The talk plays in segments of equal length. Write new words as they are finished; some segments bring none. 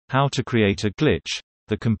How to create a glitch,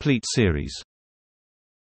 the complete series.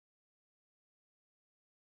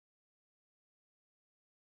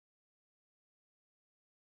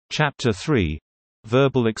 Chapter 3: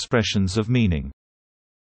 Verbal expressions of meaning.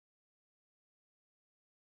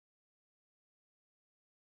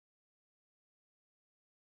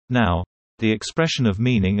 Now, the expression of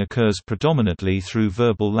meaning occurs predominantly through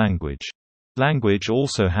verbal language. Language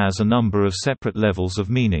also has a number of separate levels of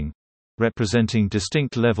meaning, representing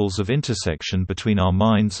distinct levels of intersection between our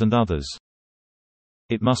minds and others.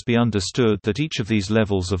 It must be understood that each of these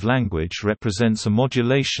levels of language represents a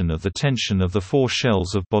modulation of the tension of the four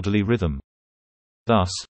shells of bodily rhythm.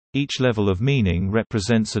 Thus, each level of meaning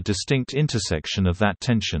represents a distinct intersection of that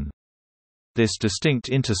tension. This distinct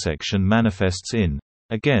intersection manifests in,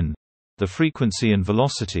 again, the frequency and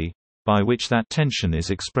velocity by which that tension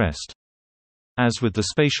is expressed. As with the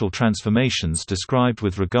spatial transformations described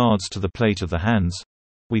with regards to the plate of the hands,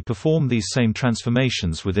 we perform these same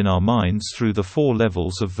transformations within our minds through the four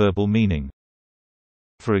levels of verbal meaning.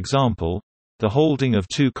 For example, the holding of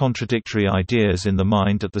two contradictory ideas in the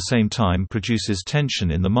mind at the same time produces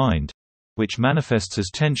tension in the mind, which manifests as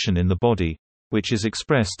tension in the body, which is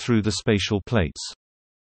expressed through the spatial plates.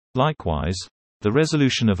 Likewise, the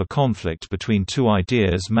resolution of a conflict between two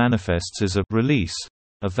ideas manifests as a release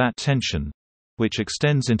of that tension, which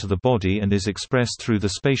extends into the body and is expressed through the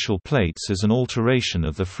spatial plates as an alteration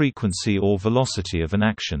of the frequency or velocity of an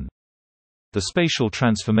action. The spatial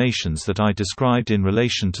transformations that I described in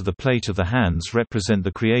relation to the plate of the hands represent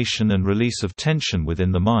the creation and release of tension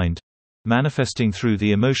within the mind, manifesting through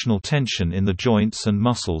the emotional tension in the joints and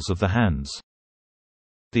muscles of the hands.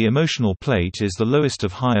 The emotional plate is the lowest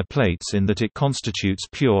of higher plates in that it constitutes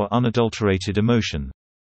pure unadulterated emotion.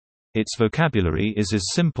 Its vocabulary is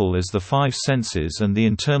as simple as the five senses and the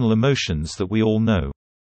internal emotions that we all know.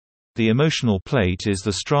 The emotional plate is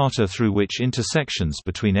the strata through which intersections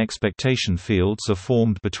between expectation fields are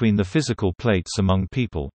formed between the physical plates among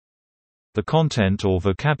people. The content or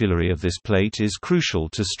vocabulary of this plate is crucial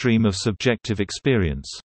to stream of subjective experience.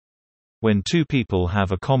 When two people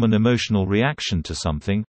have a common emotional reaction to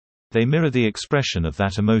something, they mirror the expression of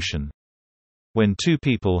that emotion. When two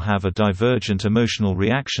people have a divergent emotional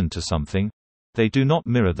reaction to something, they do not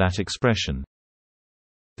mirror that expression.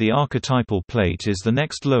 The archetypal plate is the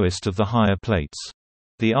next lowest of the higher plates.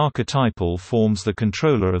 The archetypal forms the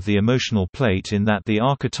controller of the emotional plate in that the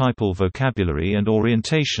archetypal vocabulary and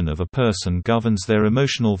orientation of a person governs their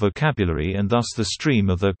emotional vocabulary and thus the stream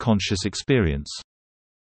of their conscious experience.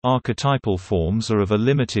 Archetypal forms are of a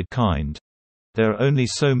limited kind. There are only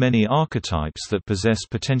so many archetypes that possess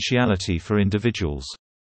potentiality for individuals.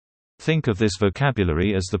 Think of this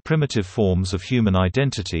vocabulary as the primitive forms of human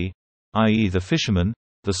identity, i.e. the fisherman,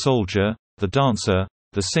 the soldier, the dancer,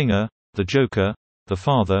 the singer, the joker, the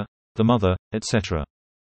father, the mother, etc.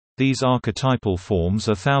 These archetypal forms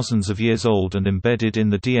are thousands of years old and embedded in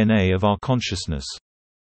the DNA of our consciousness.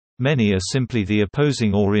 Many are simply the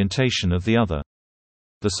opposing orientation of the other.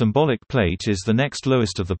 The symbolic plate is the next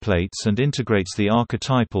lowest of the plates and integrates the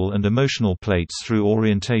archetypal and emotional plates through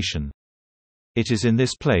orientation. It is in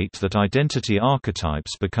this plate that identity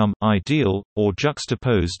archetypes become ideal, or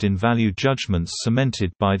juxtaposed in value judgments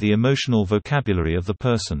cemented by the emotional vocabulary of the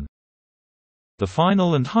person. The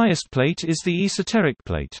final and highest plate is the esoteric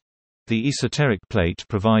plate. The esoteric plate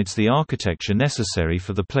provides the architecture necessary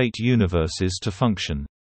for the plate universes to function.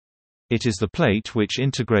 It is the plate which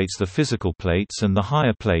integrates the physical plates and the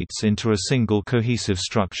higher plates into a single cohesive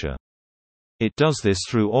structure. It does this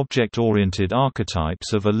through object-oriented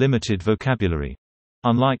archetypes of a limited vocabulary.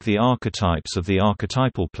 Unlike the archetypes of the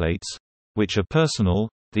archetypal plates, which are personal,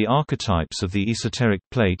 the archetypes of the esoteric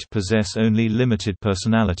plate possess only limited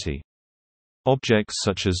personality. Objects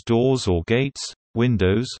such as doors or gates,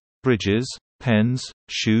 windows, bridges, pens,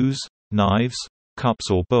 shoes, knives,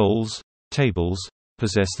 cups or bowls, tables,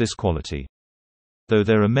 possess this quality. Though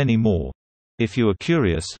there are many more. If you are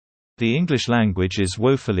curious, the English language is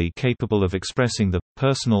woefully capable of expressing the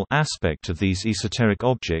personal aspect of these esoteric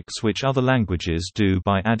objects which other languages do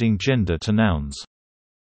by adding gender to nouns.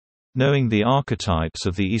 Knowing the archetypes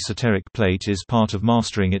of the esoteric plate is part of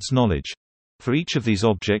mastering its knowledge, for each of these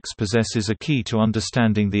objects possesses a key to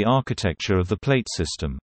understanding the architecture of the plate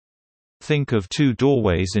system. Think of two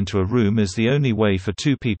doorways into a room as the only way for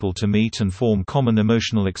two people to meet and form common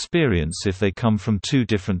emotional experience if they come from two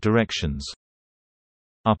different directions.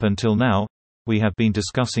 Up until now, we have been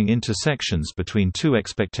discussing intersections between two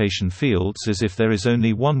expectation fields as if there is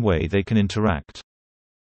only one way they can interact.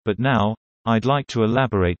 But now, I'd like to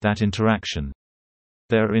elaborate that interaction.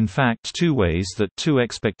 There are in fact two ways that two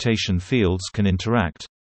expectation fields can interact.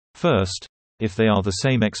 First, if they are the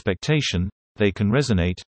same expectation, they can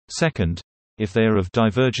resonate. Second, if they are of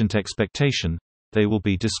divergent expectation, they will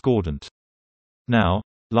be discordant. Now,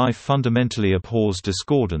 life fundamentally abhors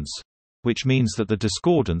discordance, which means that the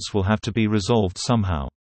discordance will have to be resolved somehow.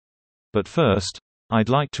 But first, I'd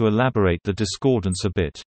like to elaborate the discordance a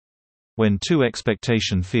bit. When two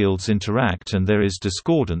expectation fields interact and there is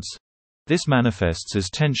discordance, this manifests as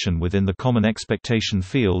tension within the common expectation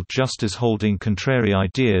field, just as holding contrary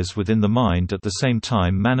ideas within the mind at the same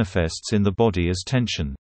time manifests in the body as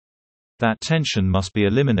tension. That tension must be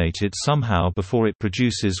eliminated somehow before it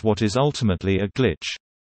produces what is ultimately a glitch.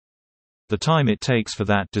 The time it takes for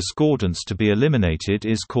that discordance to be eliminated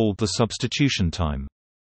is called the substitution time.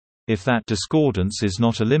 If that discordance is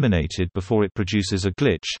not eliminated before it produces a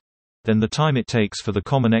glitch, then the time it takes for the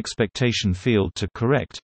common expectation field to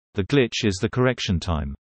correct the glitch is the correction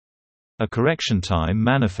time. A correction time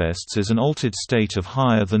manifests as an altered state of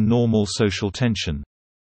higher than normal social tension.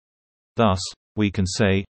 Thus, we can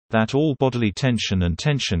say that all bodily tension and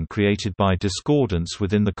tension created by discordance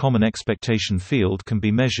within the common expectation field can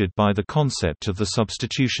be measured by the concept of the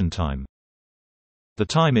substitution time. The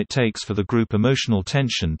time it takes for the group emotional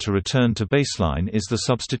tension to return to baseline is the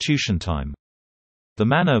substitution time. The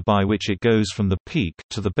manner by which it goes from the peak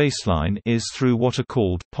to the baseline is through what are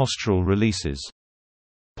called postural releases.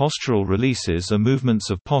 Postural releases are movements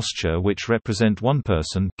of posture which represent one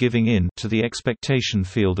person giving in to the expectation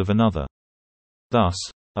field of another. Thus,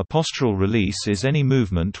 a postural release is any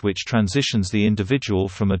movement which transitions the individual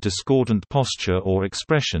from a discordant posture or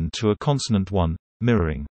expression to a consonant one,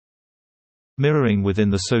 mirroring. Mirroring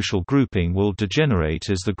within the social grouping will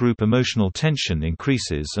degenerate as the group emotional tension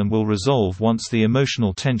increases and will resolve once the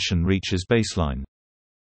emotional tension reaches baseline.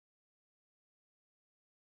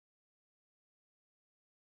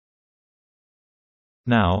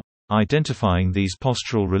 Now, identifying these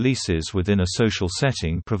postural releases within a social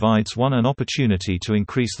setting provides one an opportunity to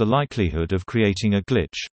increase the likelihood of creating a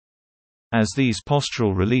glitch. As these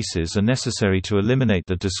postural releases are necessary to eliminate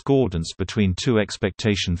the discordance between two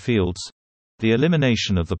expectation fields, the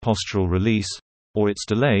elimination of the postural release, or its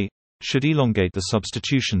delay, should elongate the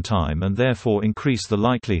substitution time and therefore increase the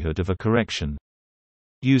likelihood of a correction.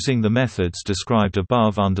 Using the methods described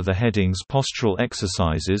above under the headings postural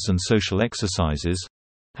exercises and social exercises,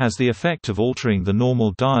 has the effect of altering the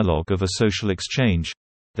normal dialogue of a social exchange,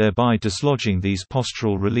 thereby dislodging these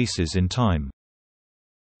postural releases in time.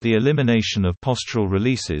 The elimination of postural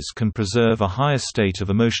releases can preserve a higher state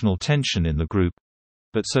of emotional tension in the group,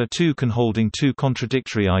 but so too can holding two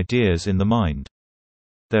contradictory ideas in the mind.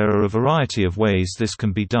 There are a variety of ways this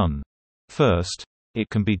can be done. First, it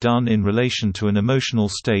can be done in relation to an emotional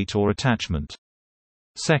state or attachment.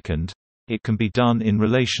 Second, it can be done in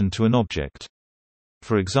relation to an object.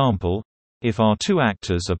 For example, if our two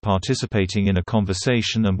actors are participating in a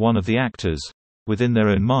conversation and one of the actors, within their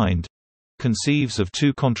own mind, conceives of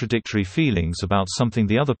two contradictory feelings about something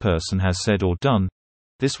the other person has said or done,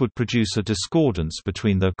 this would produce a discordance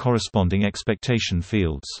between their corresponding expectation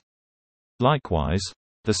fields. Likewise,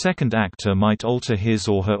 the second actor might alter his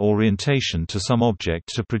or her orientation to some object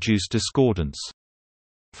to produce discordance.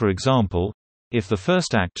 For example, if the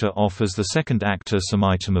first actor offers the second actor some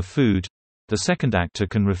item of food, the second actor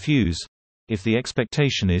can refuse, if the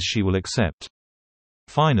expectation is she will accept.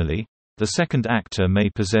 Finally, the second actor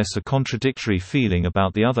may possess a contradictory feeling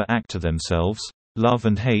about the other actor themselves, love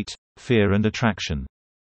and hate, fear and attraction.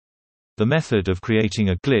 The method of creating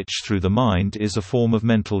a glitch through the mind is a form of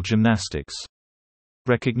mental gymnastics.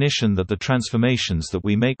 Recognition that the transformations that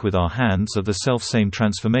we make with our hands are the selfsame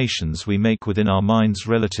transformations we make within our minds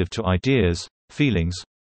relative to ideas, feelings,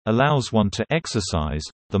 allows one to exercise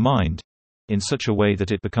the mind in such a way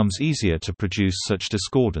that it becomes easier to produce such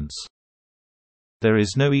discordance. There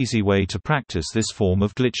is no easy way to practice this form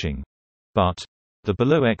of glitching. But the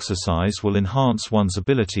below exercise will enhance one's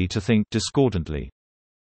ability to think discordantly.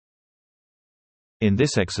 In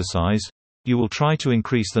this exercise, you will try to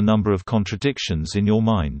increase the number of contradictions in your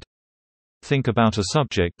mind. Think about a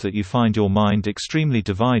subject that you find your mind extremely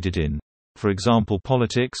divided in, for example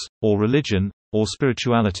politics, or religion, or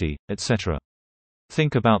spirituality, etc.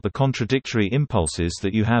 Think about the contradictory impulses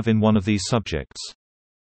that you have in one of these subjects.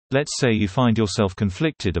 Let's say you find yourself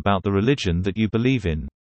conflicted about the religion that you believe in.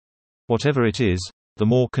 Whatever it is, the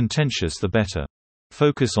more contentious the better.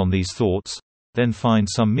 Focus on these thoughts, then find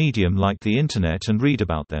some medium like the internet and read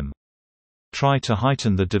about them. Try to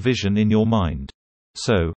heighten the division in your mind.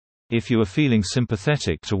 So, if you are feeling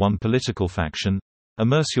sympathetic to one political faction,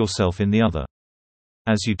 immerse yourself in the other.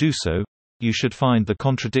 As you do so, you should find the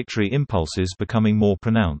contradictory impulses becoming more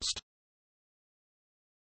pronounced.